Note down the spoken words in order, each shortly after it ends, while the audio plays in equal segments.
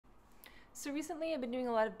So recently I've been doing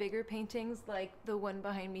a lot of bigger paintings like the one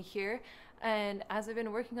behind me here, and as I've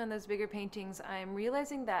been working on those bigger paintings, I'm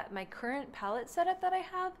realizing that my current palette setup that I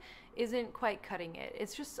have isn't quite cutting it.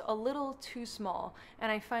 It's just a little too small,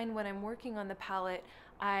 and I find when I'm working on the palette,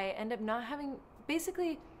 I end up not having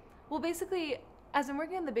basically, as I'm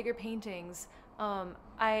working on the bigger paintings,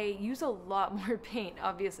 I use a lot more paint,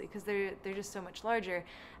 obviously, because they're just so much larger.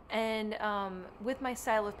 And with my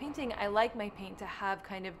style of painting, I like my paint to have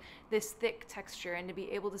kind of this thick texture and to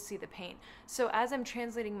be able to see the paint. So as I'm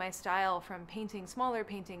translating my style from painting smaller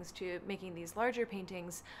paintings to making these larger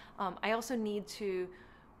paintings, I also need to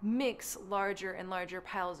mix larger and larger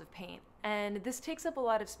piles of paint. And this takes up a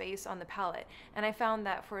lot of space on the palette. And I found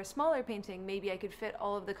that for a smaller painting, maybe I could fit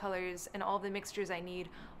all of the colors and all of the mixtures I need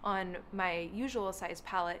on my usual size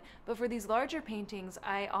palette. But for these larger paintings,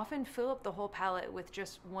 I often fill up the whole palette with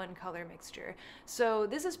just one color mixture. So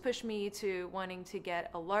this has pushed me to wanting to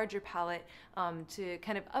get a larger palette to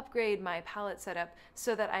kind of upgrade my palette setup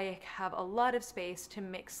so that I have a lot of space to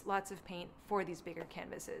mix lots of paint for these bigger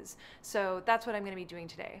canvases. So that's what I'm going to be doing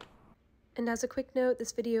today. And as a quick note,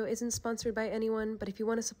 this video isn't sponsored by anyone, but if you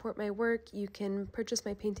want to support my work, you can purchase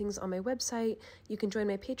my paintings on my website, you can join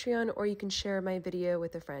my Patreon, or you can share my video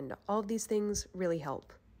with a friend. All of these things really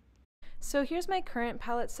help. So here's my current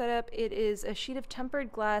palette setup. It is a sheet of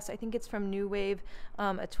tempered glass. I think it's from New Wave,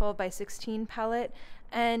 a 12 by 16 palette.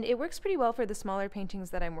 And it works pretty well for the smaller paintings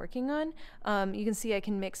that I'm working on. You can see I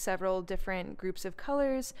can mix several different groups of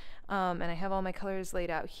colors, and I have all my colors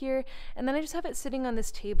laid out here. And then I just have it sitting on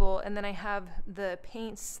this table, and then I have the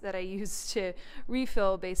paints that I use to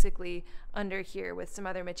refill basically under here with some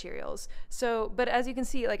other materials. So, but as you can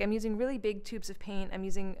see, like I'm using really big tubes of paint, I'm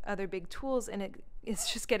using other big tools, and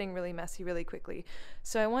it's just getting really messy really quickly.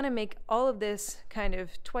 So I want to make all of this kind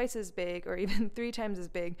of twice as big or even 3 times as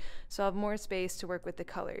big so I'll have more space to work with the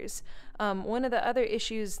colors. One of the other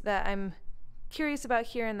issues that I'm curious about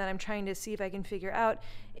here and that I'm trying to see if I can figure out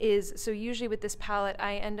is, so usually with this palette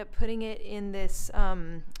I end up putting it in this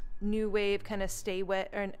New Wave kind of Stay Wet,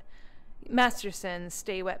 or Masterson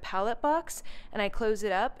Stay Wet palette box, and I close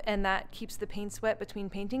it up and that keeps the paints wet between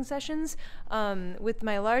painting sessions. With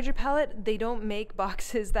my larger palette, they don't make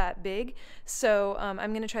boxes that big, so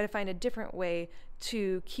I'm going to try to find a different way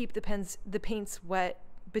to keep the paints wet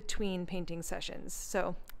between painting sessions.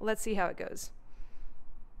 So let's see how it goes.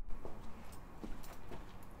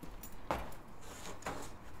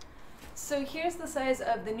 So here's the size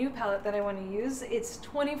of the new palette that I want to use. It's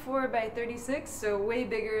 24 by 36, so way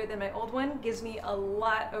bigger than my old one. Gives me a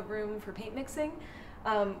lot of room for paint mixing,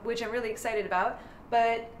 which I'm really excited about.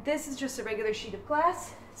 But this is just a regular sheet of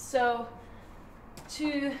glass. So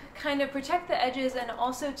to kind of protect the edges and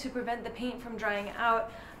also to prevent the paint from drying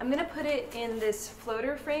out, I'm going to put it in this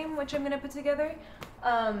floater frame, which I'm going to put together.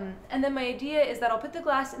 And then my idea is that I'll put the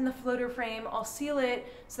glass in the floater frame, I'll seal it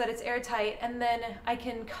so that it's airtight, and then I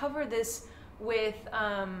can cover this with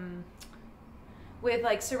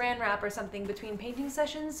like saran wrap or something between painting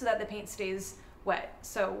sessions so that the paint stays wet.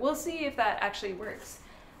 So we'll see if that actually works.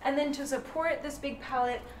 And then to support this big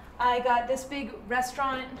palette, I got this big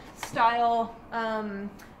restaurant style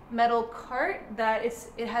metal cart that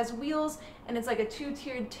it has wheels and it's like a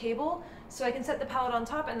 2-tiered table, so I can set the palette on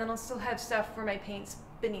top and then I'll still have stuff for my paints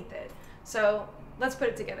beneath it. So let's put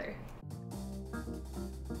it together.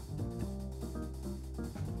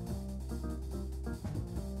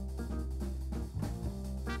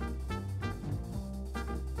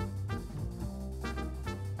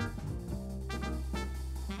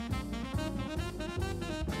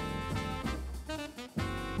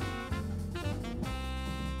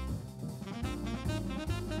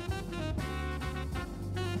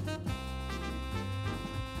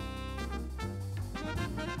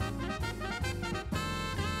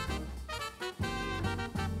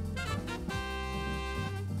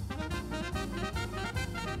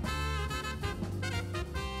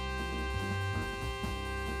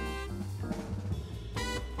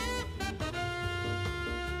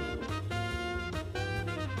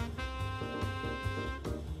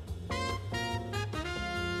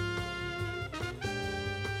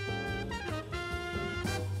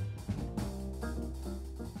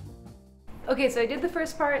 Okay, so I did the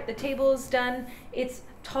first part, the table is done. It's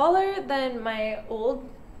taller than my old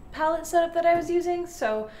palette setup that I was using,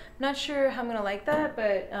 so I'm not sure how I'm gonna like that,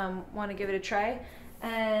 but want to give it a try.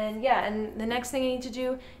 And yeah, and the next thing I need to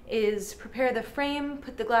do is prepare the frame,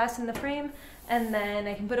 put the glass in the frame, and then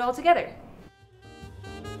I can put it all together.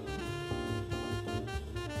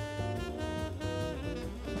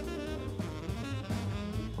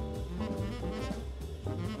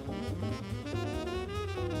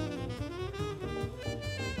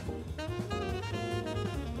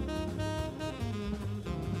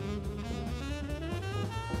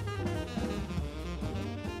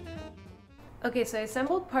 Okay, so I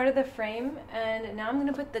assembled part of the frame, and now I'm going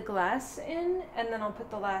to put the glass in, and then I'll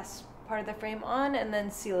put the last part of the frame on and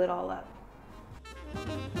then seal it all up.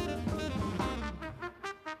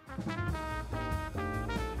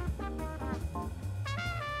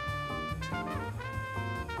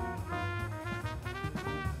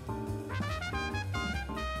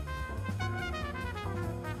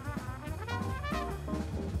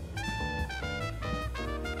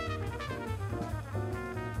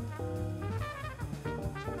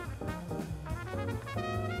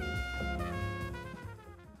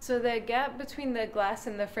 So the gap between the glass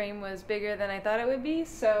and the frame was bigger than I thought it would be,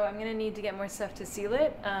 so I'm gonna need to get more stuff to seal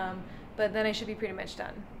it, but then I should be pretty much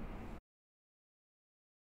done.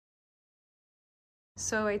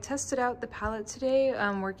 So I tested out the palette today,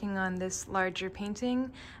 working on this larger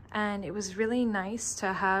painting, and it was really nice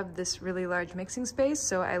to have this really large mixing space,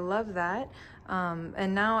 so I love that.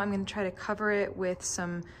 And now I'm gonna try to cover it with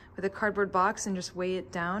a cardboard box and just weigh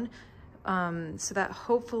it down. So that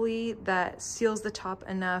hopefully that seals the top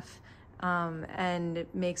enough and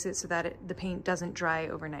it makes it so that the paint doesn't dry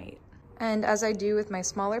overnight. And as I do with my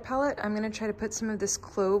smaller palette, I'm gonna try to put some of this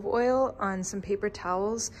clove oil on some paper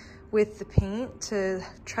towels with the paint to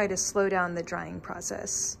try to slow down the drying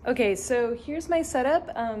process. Okay, so here's my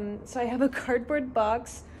setup. So I have a cardboard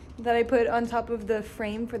box that I put on top of the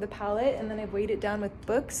frame for the palette, and then I've weighed it down with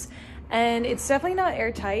books. And it's definitely not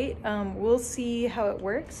airtight. We'll see how it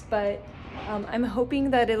works, but I'm hoping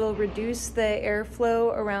that it'll reduce the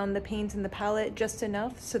airflow around the paint and the palette just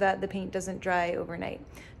enough so that the paint doesn't dry overnight.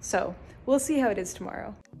 So we'll see how it is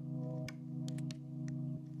tomorrow.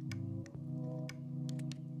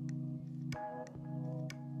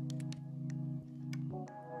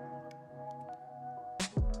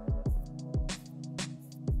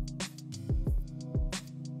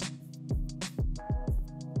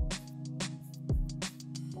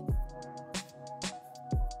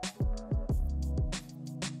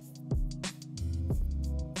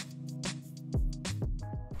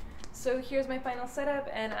 So here's my final setup,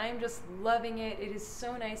 and I'm just loving it. It is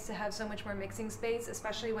so nice to have so much more mixing space,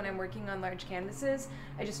 especially when I'm working on large canvases.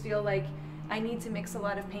 I just feel like I need to mix a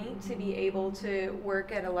lot of paint to be able to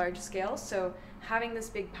work at a large scale. So having this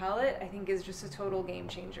big palette, I think, is just a total game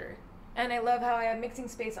changer. And I love how I have mixing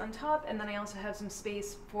space on top, and then I also have some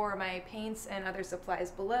space for my paints and other supplies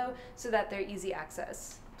below so that they're easy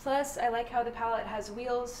access. Plus, I like how the palette has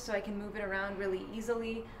wheels so I can move it around really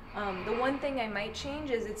easily. The one thing I might change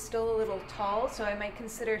is it's still a little tall, so I might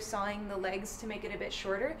consider sawing the legs to make it a bit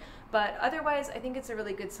shorter, but otherwise I think it's a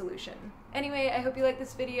really good solution. Anyway, I hope you liked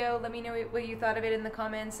this video. Let me know what you thought of it in the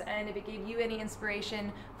comments, and if it gave you any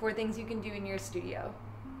inspiration for things you can do in your studio.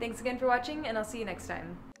 Thanks again for watching, and I'll see you next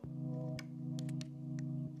time.